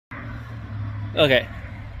Okay.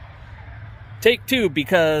 Take two,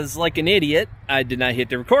 because like an idiot, I did not hit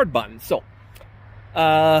the record button. So,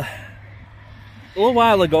 a little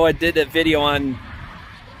while ago, I did a video on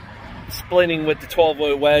splitting with the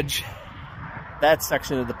 12-way wedge, that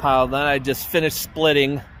section of the pile. Then I just finished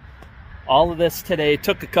splitting all of this today. It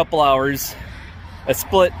took a couple hours. I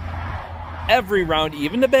split every round,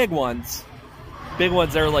 even the big ones. Big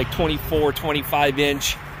ones are like 24, 25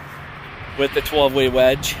 inch with the 12-way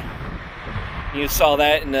wedge. You saw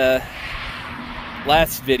that in the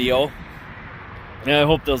last video. And I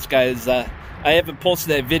hope those guys, I haven't posted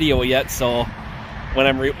that video yet, so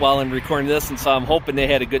when while I'm recording this, and so I'm hoping they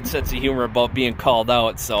had a good sense of humor about being called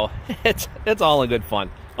out. So it's all in good fun.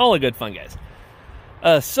 All in good fun, guys.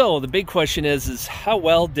 So the big question is how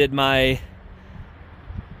well did my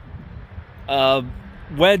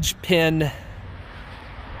wedge pin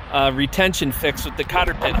retention fix with the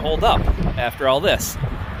cotter pin hold up after all this?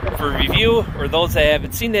 For review, or those that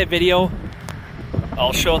haven't seen that video,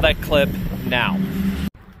 I'll show that clip now.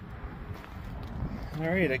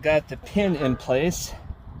 Alright, I got the pin in place,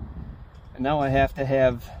 and now I have to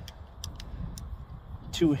have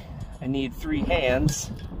I need 3 hands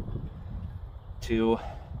to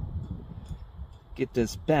get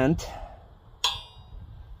this bent.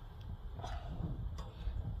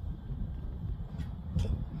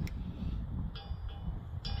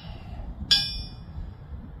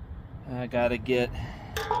 I gotta get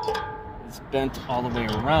this bent all the way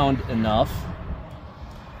around enough.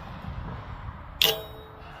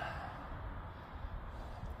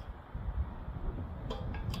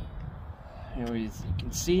 Here, as you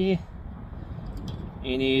can see,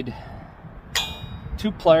 you need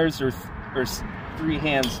 2 pliers or 3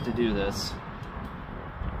 hands to do this.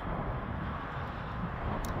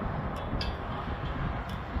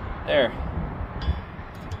 There.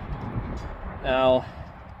 Now,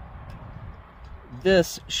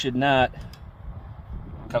 this should not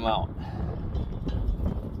come out.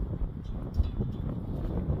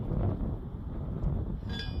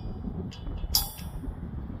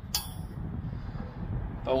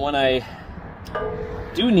 But when I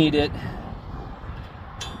do need it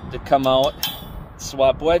to come out,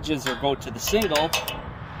 swap wedges or go to the single,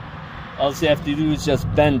 all you have to do is just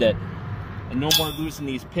bend it. And no more losing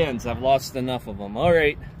these pins. I've lost enough of them.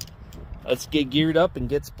 Alright, let's get geared up and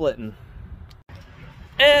get splitting.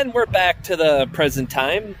 And we're back to the present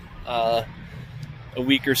time, a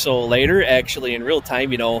week or so later, actually in real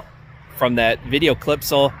time, you know, from that video clip.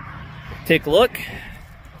 So take a look.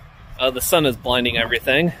 The sun is blinding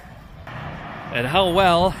everything, and how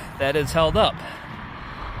well that is held up.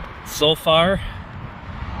 So far,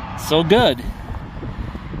 so good.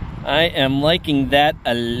 I am liking that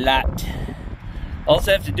a lot. All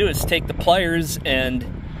I have to do is take the pliers and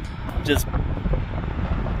just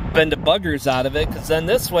bend the buggers out of it, because then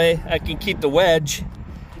this way I can keep the wedge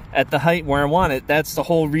at the height where I want it. That's the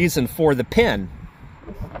whole reason for the pin,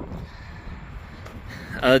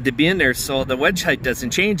 to be in there, so the wedge height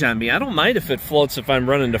doesn't change on me. I don't mind if it floats if I'm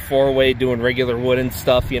running the 4-way doing regular wood and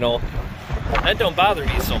stuff, you know. That don't bother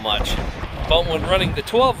me so much. But when running the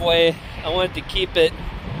 12-way, I want to keep it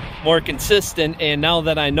more consistent, and now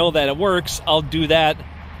that I know that it works, I'll do that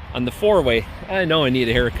on the 4-way. I know I need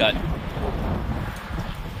a haircut.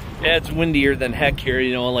 Yeah, it's windier than heck here,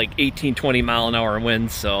 you know, like 18, 20 mile an hour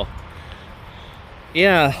winds, so.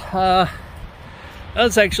 Yeah, I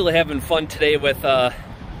was actually having fun today with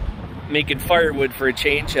making firewood for a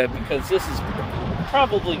change, because this is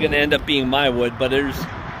probably going to end up being my wood, but there's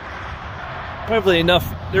probably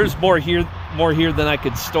enough, there's more here than I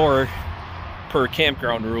could store per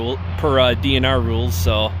campground rule, per DNR rules,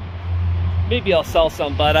 so maybe I'll sell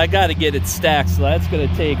some, but I got to get it stacked, so that's going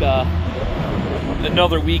to take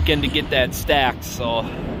another weekend to get that stacked. So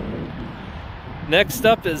next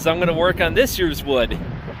up is I'm going to work on this year's wood.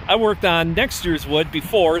 I worked on next year's wood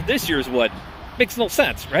before this year's wood. Makes no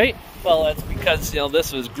sense, right? Well, that's because, you know,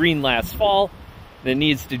 this was green last fall and it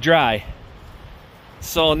needs to dry.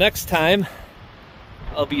 So next time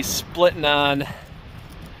I'll be splitting on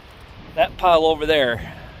that pile over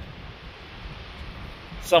there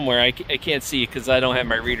somewhere. I can't see because I don't have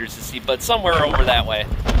my readers to see, but somewhere over that way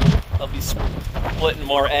I'll be splitting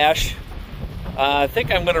more ash. I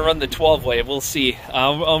think I'm going to run the 12-way. We'll see.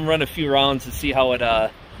 I'll run a few rounds to see how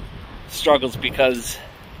it struggles, because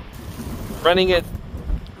running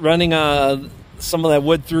some of that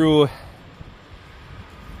wood through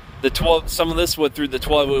the some of this wood through the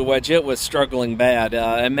 12-way wedge, it was struggling bad.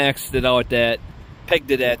 I maxed it out pegged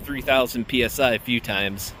it at 3,000 psi a few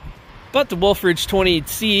times, but the Wolfridge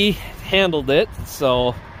 28C handled it.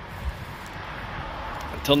 So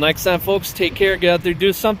until next time, folks, take care, get out there,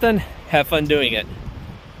 do something. have fun doing it.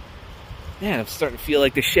 Man, I'm starting to feel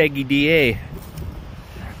like the Shaggy DA.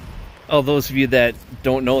 Oh, those of you that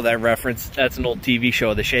don't know that reference, that's an old TV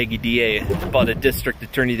show, the Shaggy DA. It's about a district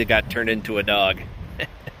attorney that got turned into a dog.